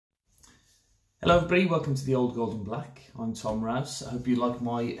Hello everybody, welcome to the Old Gold and Black. I'm Tom Rouse. I hope you like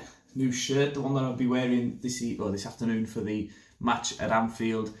my new shirt, the one that I'll be wearing this afternoon for the match at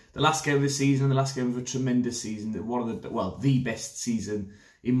Anfield. The last game of the season, the last game of a tremendous season, the best season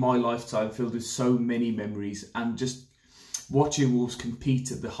in my lifetime, filled with so many memories, and just watching Wolves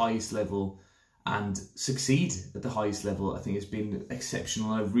compete at the highest level and succeed at the highest level, I think has been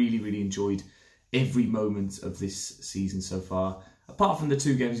exceptional. I've really enjoyed every moment of this season so far, apart from the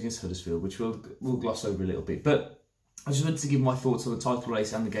two games against Huddersfield, which we'll gloss over a little bit. But I just wanted to give my thoughts on the title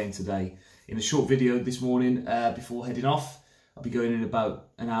race and the game today in a short video this morning before heading off. I'll be going in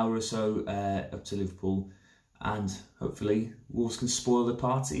about an hour or so up to Liverpool, and hopefully Wolves can spoil the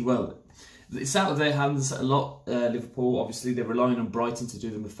party. Well, it's out of their hands a lot, Liverpool. Obviously, they're relying on Brighton to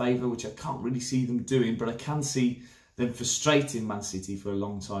do them a favour, which I can't really see them doing, but I can see them frustrating Man City for a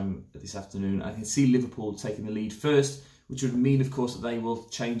long time this afternoon. I can see Liverpool taking the lead first, which would mean, of course, that they will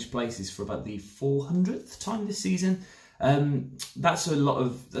change places for about the 400th time this season. That's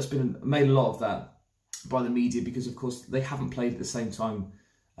been made a lot of that by the media because, of course, they haven't played at the same time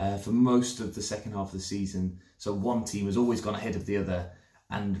for most of the second half of the season. So one team has always gone ahead of the other.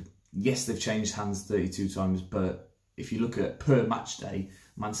 And yes, they've changed hands 32 times, but if you look at per match day,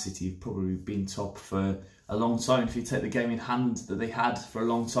 Man City have probably been top for a long time. If you take the game in hand that they had for a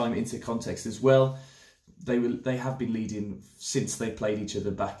long time into context as well, they have been leading since they played each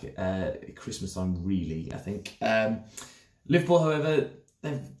other back at Christmas time, really, I think. Liverpool, however,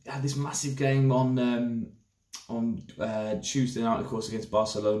 they've had this massive game on Tuesday night, of course, against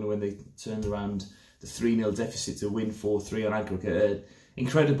Barcelona, when they turned around the 3-0 deficit to win 4-3 on aggregate.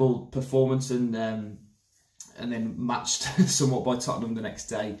 Incredible performance, and then matched somewhat by Tottenham the next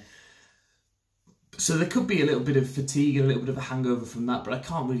day. So there could be a little bit of fatigue and a little bit of a hangover from that, but I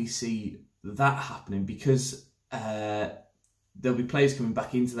can't really see that happening because there'll be players coming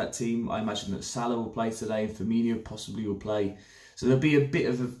back into that team. I imagine that Salah will play today and Firmino possibly will play. So there'll be a bit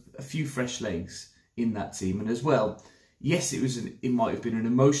of a few fresh legs in that team. And as well, yes, it might have been an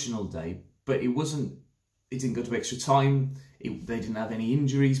emotional day, but it didn't go to extra time. They didn't have any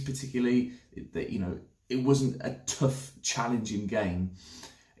injuries particularly. It wasn't a tough, challenging game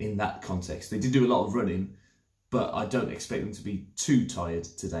in that context. They did do a lot of running, but I don't expect them to be too tired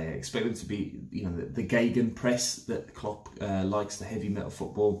today. I expect them to be, the Gegen press that Klopp likes, the heavy metal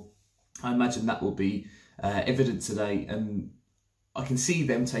football. I imagine that will be evident today, and I can see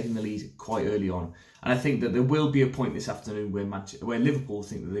them taking the lead quite early on. And I think that there will be a point this afternoon where Liverpool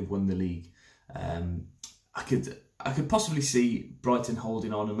think that they've won the league. I could possibly see Brighton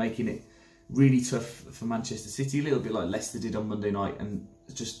holding on and making it really tough for Manchester City, a little bit like Leicester did on Monday night, and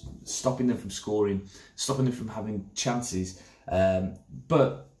just stopping them from scoring, stopping them from having chances.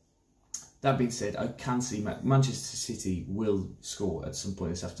 But that being said, I can see Manchester City will score at some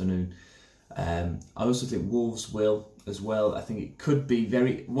point this afternoon. I also think Wolves will as well. I think it could be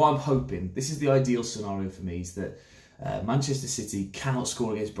what I'm hoping, this is the ideal scenario for me, is that Manchester City cannot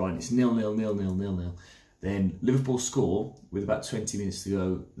score against Brighton. It's 0-0, 0-0, 0-0. Then Liverpool score with about 20 minutes to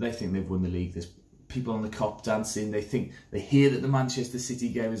go. They think they've won the league. There's people on the cop dancing. They hear that the Manchester City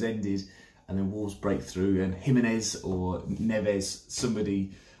game has ended, and then Wolves break through, and Jimenez or Neves,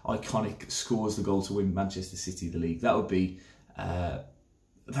 somebody iconic, scores the goal to win Manchester City the league. That would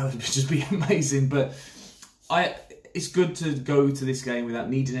just be amazing. But it's good to go to this game without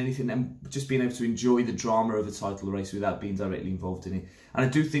needing anything and just being able to enjoy the drama of a title race without being directly involved in it. And I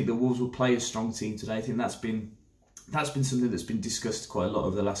do think that Wolves will play a strong team today. I think that's been something that's been discussed quite a lot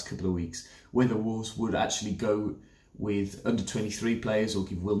over the last couple of weeks, whether Wolves would actually go with under-23 players or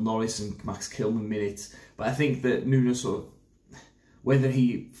give Will Norris and Max Kilman minutes. But I think that Nuno whether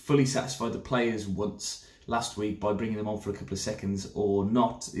he fully satisfied the players once last week by bringing them on for a couple of seconds or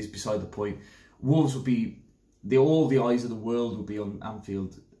not is beside the point. Wolves will be, all the eyes of the world will be on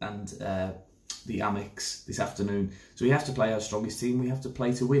Anfield and the Amex this afternoon. So we have to play our strongest team. We have to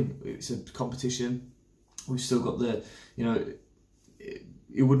play to win. It's a competition. We've still got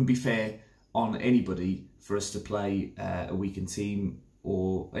it wouldn't be fair on anybody for us to play a weakened team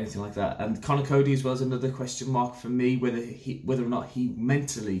or anything like that. And Conor Cody as well is another question mark for me, whether or not he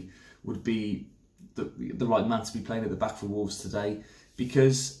mentally would be the right man to be playing at the back for Wolves today,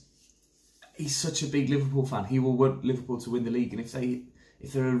 because he's such a big Liverpool fan. He will want Liverpool to win the league, and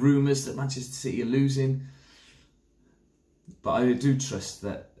if there are rumours that Manchester City are losing, but I do trust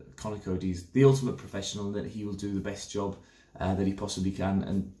that Conor Cody is the ultimate professional, and that he will do the best job that he possibly can,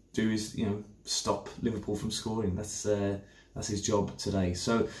 and do his, stop Liverpool from scoring. That's his job today.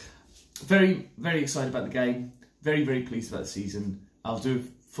 So very excited about the game. Very pleased about the season. I'll do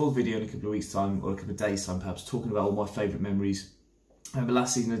a full video in a couple of weeks' time, or a couple of days' time perhaps, talking about all my favourite memories Remember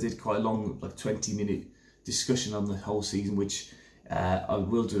last season I did quite a long, like 20-minute discussion on the whole season, which I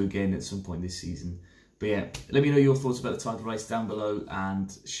will do again at some point this season. But yeah, let me know your thoughts about the title race down below,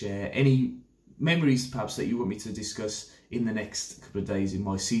 and share any memories perhaps that you want me to discuss in the next couple of days in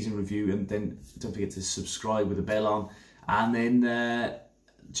my season review. And then don't forget to subscribe with the bell on, and then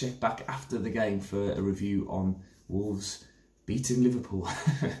check back after the game for a review on Wolves beating Liverpool.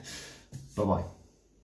 Bye bye.